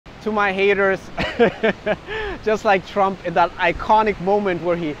to my haters, just like Trump in that iconic moment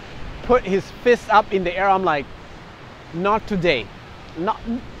where he put his fist up in the air, I'm like, not today.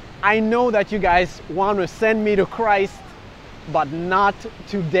 I know that you guys want to send me to Christ, but not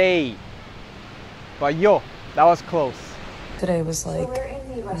today. But yo, that was close. Today was like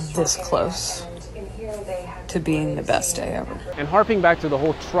this close to being the best day ever. And harping back to the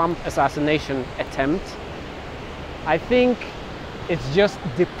whole Trump assassination attempt, I think it's just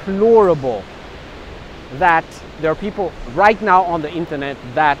deplorable that there are people right now on the internet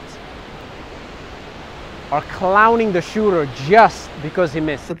that are clowning the shooter just because he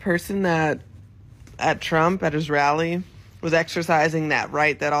missed. The person that at Trump at his rally was exercising that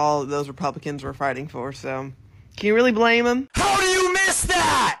right that all those Republicans were fighting for, so can you really blame him? How do you miss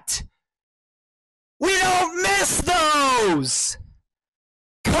that? We don't miss those!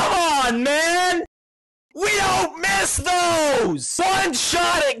 Come on, man! We don't miss those! One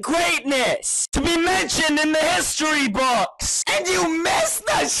shot at greatness! To be mentioned in the history books! And you missed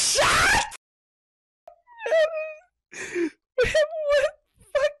the shot?!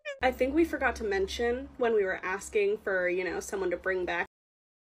 I think we forgot to mention when we were asking for, you know, someone to bring back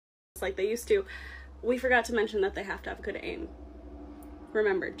like they used to, we forgot to mention that they have to have good aim.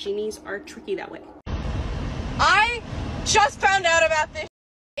 Remember, genies are tricky that way. I just found out about this.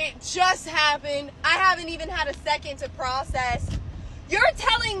 It just happened. I haven't even had a second to process. You're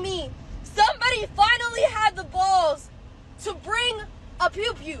telling me somebody finally had the balls to bring a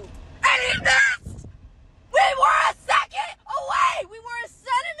pew-pew and he missed! We were a second away! We were a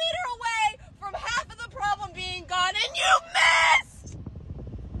centimeter away from half of the problem being gone, and you missed!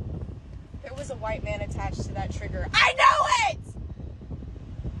 There was a white man attached to that trigger. I know it!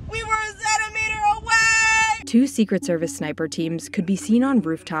 We were a centimeter away! 2 Secret Service sniper teams could be seen on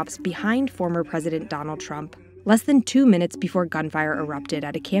rooftops behind former President Donald Trump less than 2 minutes before gunfire erupted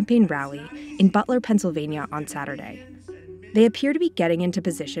at a campaign rally in Butler, Pennsylvania on Saturday. They appear to be getting into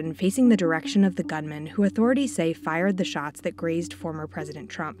position facing the direction of the gunman who authorities say fired the shots that grazed former President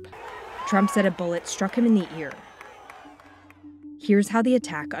Trump. Trump said a bullet struck him in the ear. Here's how the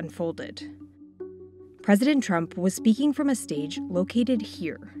attack unfolded. President Trump was speaking from a stage located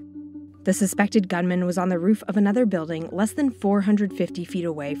here. The suspected gunman was on the roof of another building less than 450 feet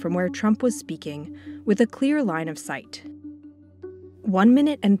away from where Trump was speaking, with a clear line of sight. 1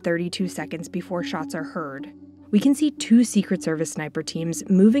 minute and 32 seconds before shots are heard, we can see 2 Secret Service sniper teams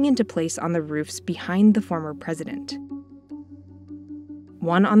moving into place on the roofs behind the former president.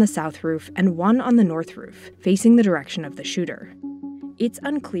 One on the south roof and one on the north roof, facing the direction of the shooter. It's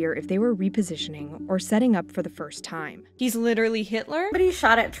unclear if they were repositioning or setting up for the first time. He's literally Hitler. Somebody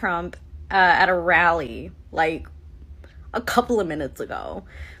shot at Trump at a rally like a couple of minutes ago,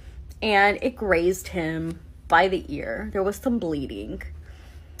 and it grazed him by the ear. There was some bleeding.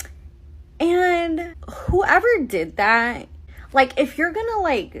 And whoever did that, like, if you're gonna,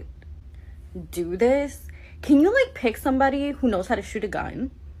 like, do this, can you, like, pick somebody who knows how to shoot a gun?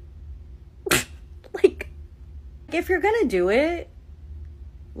 Like, if you're gonna do it,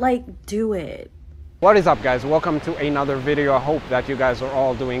 like, do it. What is up, guys? Welcome to another video. I hope that you guys are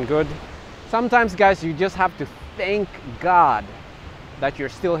all doing good. Sometimes, guys, you just have to thank God that you're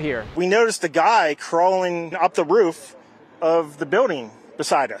still here. We noticed a guy crawling up the roof of the building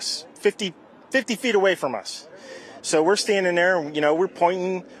beside us, 50 feet away from us. So we're standing there, you know, we're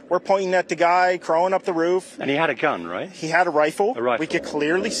pointing at the guy crawling up the roof. And he had a gun, right? He had a rifle. A rifle. We could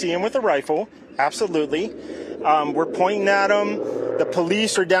clearly see him with a rifle. Absolutely. We're pointing at him. The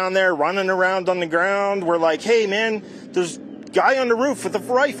police are down there running around on the ground. We're like, hey, man, there's a guy on the roof with a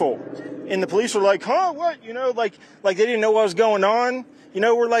rifle. And the police were like, huh, what? You know, like they didn't know what was going on. You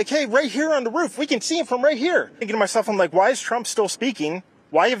know, we're like, hey, right here on the roof. We can see him from right here. Thinking to myself, I'm like, why is Trump still speaking?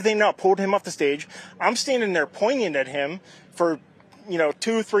 Why have they not pulled him off the stage? I'm standing there pointing at him for,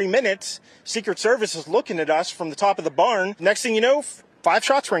 2-3 minutes. Secret Service is looking at us from the top of the barn. Next thing you know, 5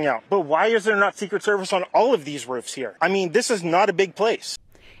 shots ring out. But why is there not Secret Service on all of these roofs here? I mean, this is not a big place.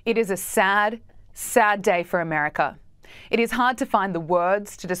 It is a sad, sad day for America. It is hard to find the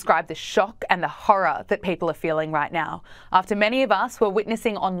words to describe the shock and the horror that people are feeling right now, after many of us were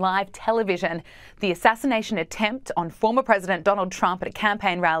witnessing on live television the assassination attempt on former President Donald Trump at a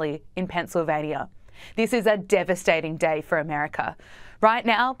campaign rally in Pennsylvania. This is a devastating day for America. Right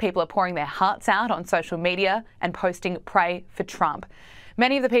now, people are pouring their hearts out on social media and posting "Pray for Trump."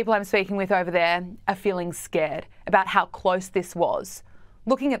 Many of the people I'm speaking with over there are feeling scared about how close this was.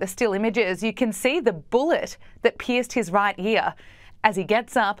 Looking at the still images, you can see the bullet that pierced his right ear as he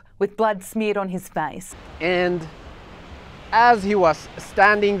gets up with blood smeared on his face. And as he was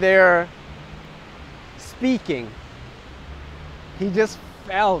standing there speaking, he just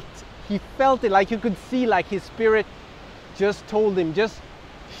felt it, like you could see, like his spirit just told him, just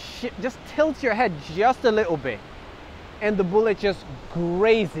tilt your head just a little bit, and the bullet just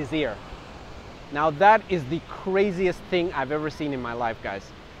grazed his ear. Now that is the craziest thing I've ever seen in my life, guys.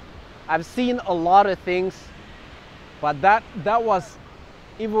 I've seen a lot of things, but that was,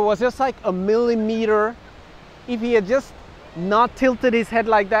 if it was just like a millimeter, if he had just not tilted his head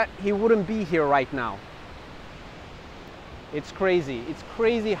like that, he wouldn't be here right now. It's crazy. It's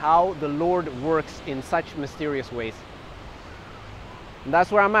crazy how the Lord works in such mysterious ways. And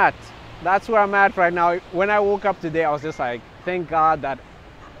that's where I'm at. That's where I'm at right now. When I woke up today, I was just like, thank God that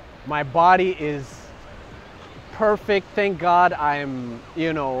my body is perfect. Thank God I'm,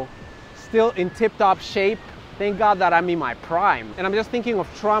 you know, still in tip-top shape. Thank God that I'm in my prime. And I'm just thinking of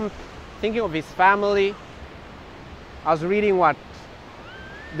Trump, thinking of his family. I was reading what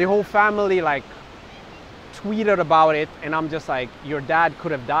the whole family like tweeted about it, and I'm just like, your dad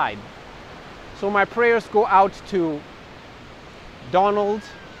could have died. So my prayers go out to Donald,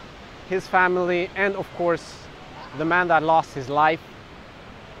 his family, and of course the man that lost his life.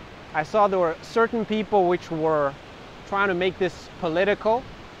 I saw there were certain people which were trying to make this political.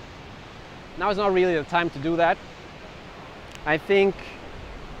 Now is not really the time to do that. I think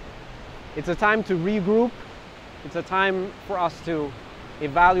it's a time to regroup. It's a time for us to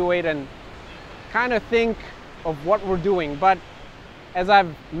evaluate and kind of think of what we're doing. But as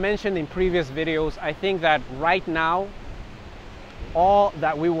I've mentioned in previous videos, I think that right now, all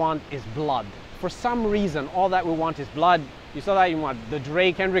that we want is blood. For some reason, all that we want is blood. You saw that in what, the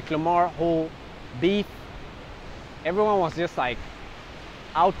Drake, Kendrick Lamar whole beef. Everyone was just like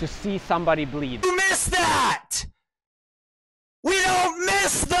out to see somebody bleed. You missed that! We don't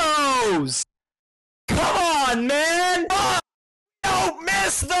miss those! Come on, man! Don't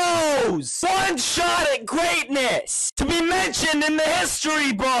miss those! One shot at greatness! To be mentioned in the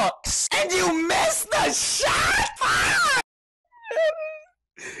history books! And you missed the shot!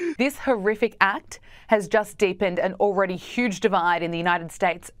 This horrific act has just deepened an already huge divide in the United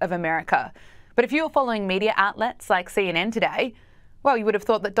States of America. But if you were following media outlets like CNN today, well, you would have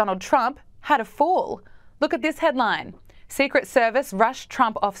thought that Donald Trump had a fall. Look at this headline. Secret Service rushed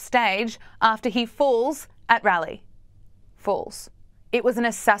Trump off stage after he falls at rally. Falls. It was an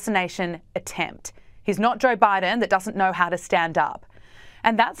assassination attempt. He's not Joe Biden that doesn't know how to stand up.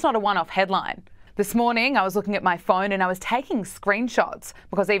 And that's not a one-off headline. This morning, I was looking at my phone and I was taking screenshots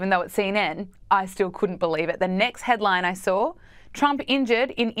because even though it's CNN, I still couldn't believe it. The next headline I saw, Trump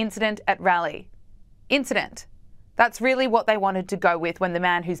injured in incident at rally. Incident. That's really what they wanted to go with when the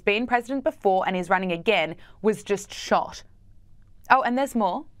man who's been president before and is running again was just shot. Oh, and there's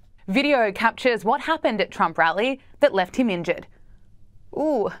more. Video captures what happened at Trump rally that left him injured.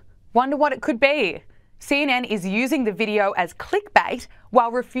 Ooh, wonder what it could be. CNN is using the video as clickbait while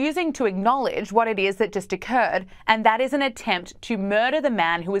refusing to acknowledge what it is that just occurred, and that is an attempt to murder the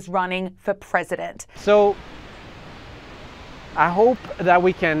man who is running for president. So I hope that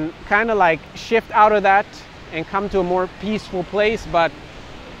we can kind of like shift out of that and come to a more peaceful place, but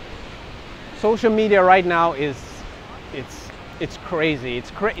social media right now is, it's crazy.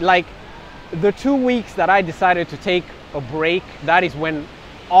 It's like the 2 weeks that I decided to take a break, that is when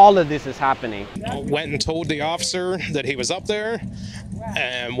all of this is happening. I went and told the officer that he was up there,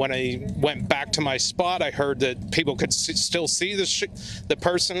 and when I went back to my spot, I heard that people could still see the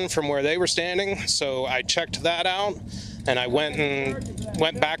person from where they were standing, so I checked that out, and I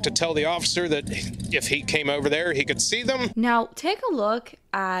went back to tell the officer that if he came over there, he could see them. Now, take a look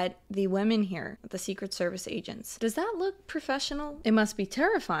at the women here, the Secret Service agents. Does that look professional? It must be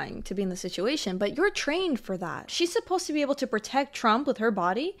terrifying to be in the situation, but you're trained for that. She's supposed to be able to protect Trump with her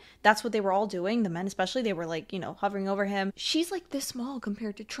body. That's what they were all doing. The men especially, they were like, you know, hovering over him. She's like this small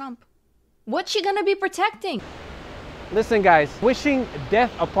compared to Trump. What's she gonna be protecting? Listen, guys, wishing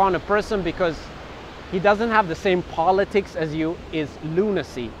death upon a person because he doesn't have the same politics as you is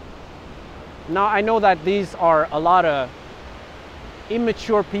lunacy. Now, I know that these are a lot of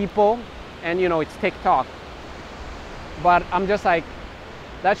immature people and, you know, it's TikTok. But I'm just like,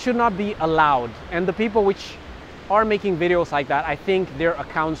 that should not be allowed. And the people which are making videos like that, I think their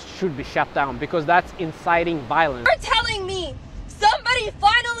accounts should be shut down because that's inciting violence. You're telling me somebody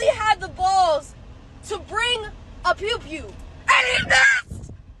finally had the balls to bring a pew-pew and he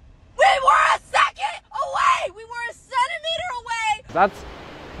missed! We were a second away! We were a centimeter away! That's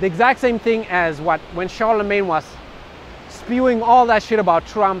the exact same thing as when Charlemagne was spewing all that shit about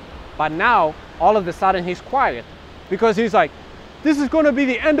Trump, but now all of a sudden he's quiet because he's like, this is going to be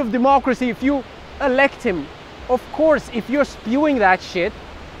the end of democracy if you elect him. Of course, if you're spewing that shit,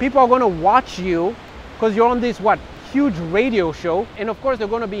 people are going to watch you because you're on this huge radio show, and of course they're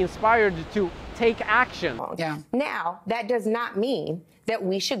going to be inspired to take action. Yeah. Now, that does not mean that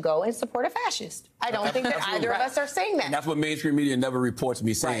we should go and support a fascist. I don't think that either of us are saying that. And that's what mainstream media never reports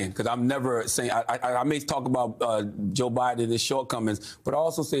me saying, because I'm never saying, I may talk about Joe Biden and his shortcomings, but I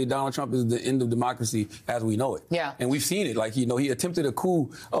also say Donald Trump is the end of democracy as we know it. Yeah. And we've seen it. Like, you know, he attempted a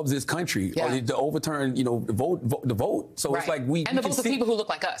coup of this country to overturn, you know, the vote. So it's like and the votes of people who look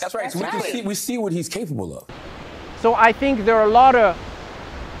like us. That's right. So we see what he's capable of. So I think there are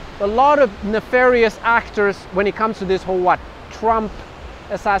a lot of nefarious actors when it comes to this whole Trump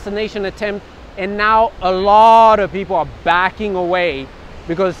assassination attempt, and now a lot of people are backing away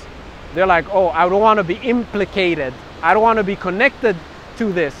because they're like, oh, I don't want to be implicated, I don't want to be connected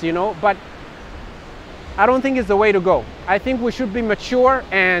to this, you know. But I don't think it's the way to go. I think we should be mature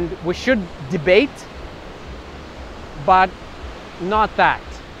and we should debate, but not that.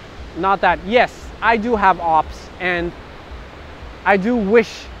 Yes, I do have ops, and I do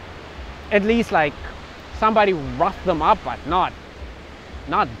wish at least like somebody rough them up, but not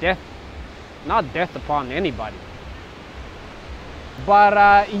death upon anybody.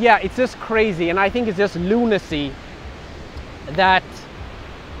 But yeah, it's just crazy, and I think it's just lunacy that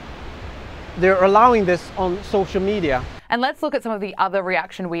they're allowing this on social media. And let's look at some of the other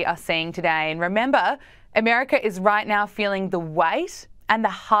reaction we are seeing today. And remember, America is right now feeling the weight and the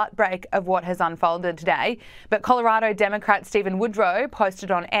heartbreak of what has unfolded today. But Colorado Democrat Stephen Woodrow posted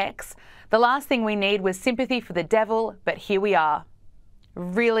on X, "The last thing we need was sympathy for the devil, but here we are."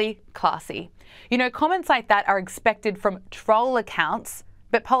 Really classy. You know, comments like that are expected from troll accounts,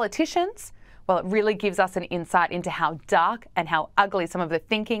 but politicians, well, it really gives us an insight into how dark and how ugly some of the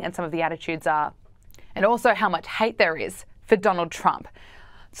thinking and some of the attitudes are, and also how much hate there is for Donald Trump.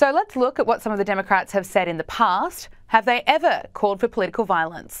 So let's look at what some of the Democrats have said in the past. Have they ever called for political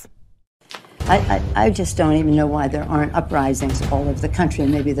violence? I just don't even know why there aren't uprisings all over the country,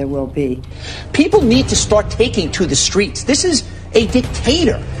 and maybe there will be. People need to start taking to the streets. This is a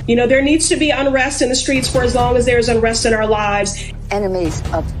dictator. You know, there needs to be unrest in the streets for as long as there's unrest in our lives. Enemies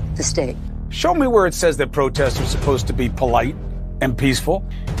of the state. Show me where it says that protests are supposed to be polite and peaceful.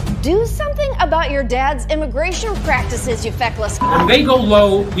 Do something about your dad's immigration practices, you feckless. When they go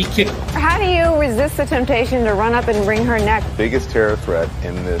low, we kick them. How do you resist the temptation to run up and wring her neck? The biggest terror threat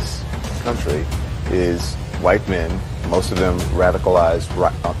in this country is white men, most of them radicalized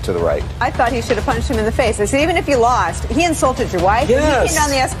right up to the right. I thought he should have punched him in the face. I said, even if you lost, he insulted your wife. Yes. He came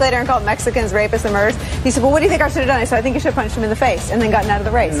down the escalator and called Mexicans rapists and murderers. He said, well, what do you think I should have done? I said, I think you should have punched him in the face and then gotten out of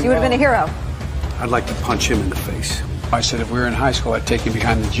the race. You would have been a hero. I'd like to punch him in the face. I said if we were in high school, I'd take him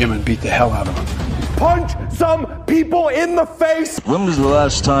behind the gym and beat the hell out of him. Punch some people in the face! When was the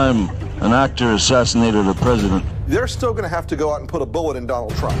last time an actor assassinated a president? They're still going to have to go out and put a bullet in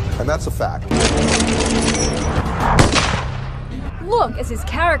Donald Trump, and that's a fact. Look as his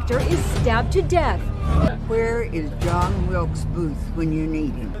character is stabbed to death. Where is John Wilkes Booth when you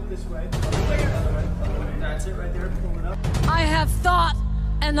need him? I have thought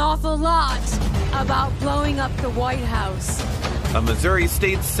an awful lot about blowing up the White House. A Missouri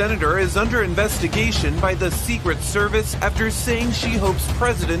state senator is under investigation by the Secret Service after saying she hopes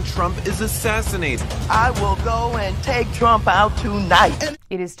President Trump is assassinated. I will go and take Trump out tonight.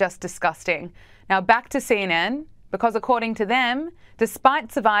 It is just disgusting. Now back to CNN, because according to them,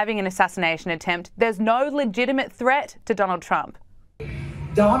 despite surviving an assassination attempt, there's no legitimate threat to Donald Trump.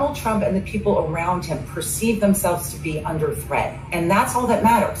 Donald Trump and the people around him perceive themselves to be under threat. And that's all that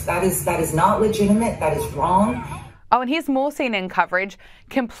matters. That is not legitimate. That is wrong. Oh, and here's more CNN coverage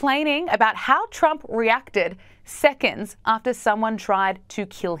complaining about how Trump reacted seconds after someone tried to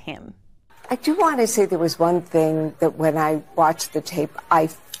kill him. I do want to say there was one thing that when I watched the tape, I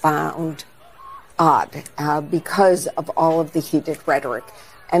found odd because of all of the heated rhetoric.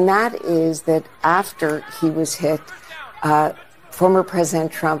 And that is that after he was hit, former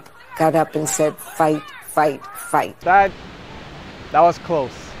President Trump got up and said, fight, fight, fight. That was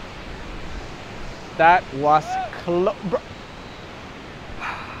close. That was close.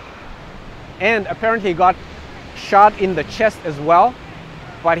 And apparently he got shot in the chest as well,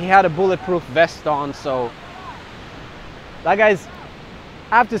 but he had a bulletproof vest on, so that guy's,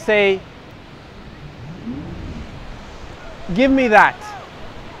 I have to say, give me that.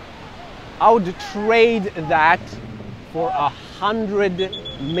 I would trade that for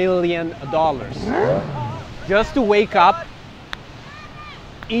 $100 million just to wake up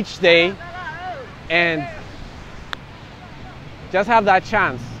each day and just have that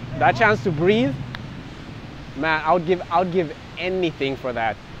chance to breathe. Man, I would give anything for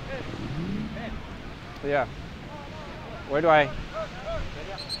that. Yeah. Where do I?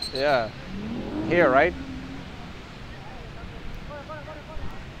 Yeah. Here, right?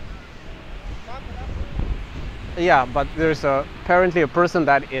 yeah, but there's apparently a person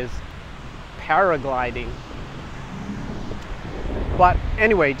that is paragliding. But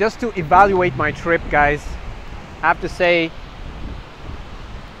anyway, just to evaluate my trip, guys, I have to say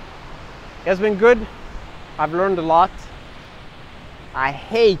it's been good. I've learned a lot. I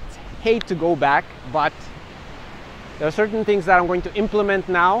hate to go back, but there are certain things that I'm going to implement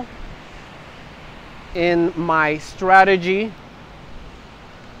now in my strategy,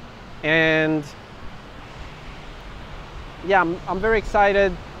 and yeah, I'm very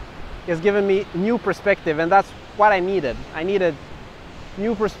excited. It's given me new perspective, and that's what I needed. I needed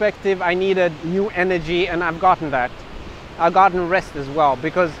new perspective, I needed new energy, and I've gotten that. I've gotten rest as well,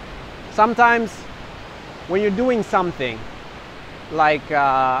 because sometimes when you're doing something, like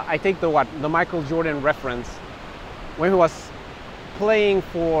I take the Michael Jordan reference, when he was playing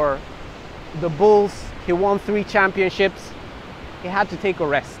for the Bulls, he won 3 championships, he had to take a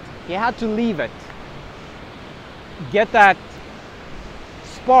rest. He had to leave it, get that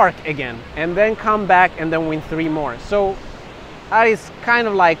spark again, and then come back and then win 3 more. So that is kind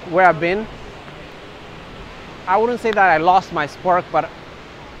of like where I've been. I wouldn't say that I lost my spark, but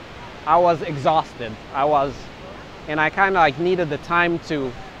I was exhausted. And I kind of like needed the time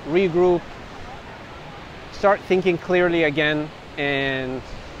to regroup, start thinking clearly again, and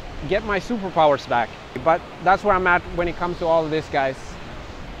get my superpowers back. But that's where I'm at when it comes to all of this, guys.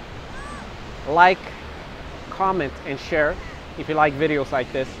 Like, comment, and share if you like videos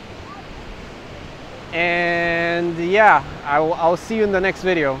like this. And yeah, I'll see you in the next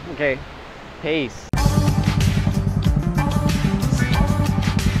video. Okay, peace.